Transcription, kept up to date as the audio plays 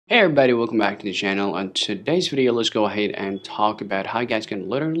Hey everybody, welcome back to the channel. On today's video, let's go ahead and talk about how you guys can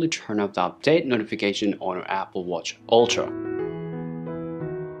literally turn off the update notification on your Apple Watch Ultra.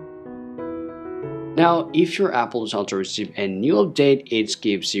 Now, if your Apple Watch Ultra receives a new update, it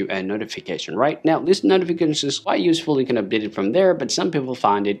gives you a notification, right? Now, this notification is quite useful. You can update it from there, but some people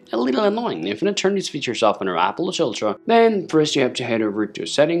find it a little annoying. If you want to turn these features off on your Apple Watch Ultra, then first you have to head over to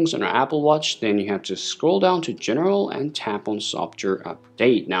Settings on your Apple Watch. Then you have to scroll down to General and tap on Software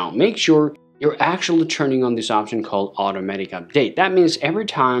Update. Now, make sure you're actually turning on this option called Automatic Update. That means every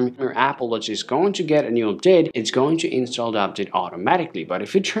time your Apple Watch is going to get a new update, it's going to install the update automatically. But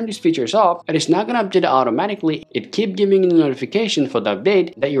if you turn these features off, it is not going to update automatically. It keeps giving you a notification for the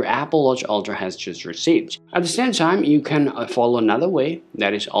update that your Apple Watch Ultra has just received. At the same time, you can follow another way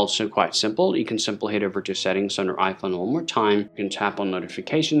that is also quite simple. You can simply head over to Settings on your iPhone one more time. You can tap on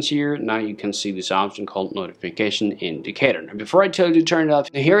Notifications here. Now you can see this option called Notification Indicator. Now, before I tell you to turn it off,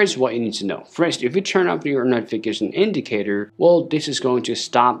 here is what you need to know. First, if you turn off your notification indicator, well, this is going to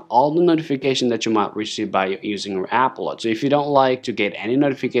stop all the notification that you might receive by using your Apple Watch. So if you don't like to get any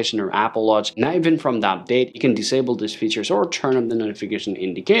notification on your Apple Watch, not even from the update, you can disable these features or turn on the notification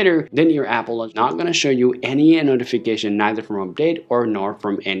indicator. Then your Apple Watch is not going to show you any notification, neither from update or nor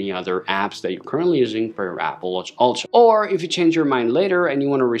from any other apps that you're currently using for your Apple Watch Ultra. Or if you change your mind later and you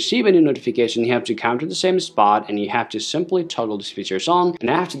want to receive any notification, you have to come to the same spot and you have to simply toggle these features on. And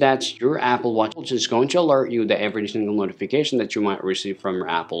after that, your Apple Watch is going to alert you that every single notification that you might receive from your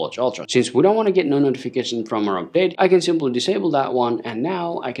Apple Watch Ultra. Since we don't want to get no notification from our update, I can simply disable that one, and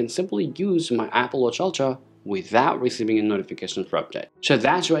now I can simply use my Apple Watch Ultra without receiving a notification for update. So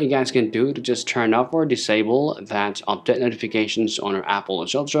that's what you guys can do to just turn off or disable that update notifications on your Apple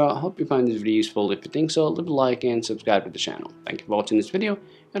Watch Ultra. I hope you find this video useful. If you think so, leave a like and subscribe to the channel. Thank you for watching this video,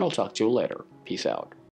 and I'll talk to you later. Peace out.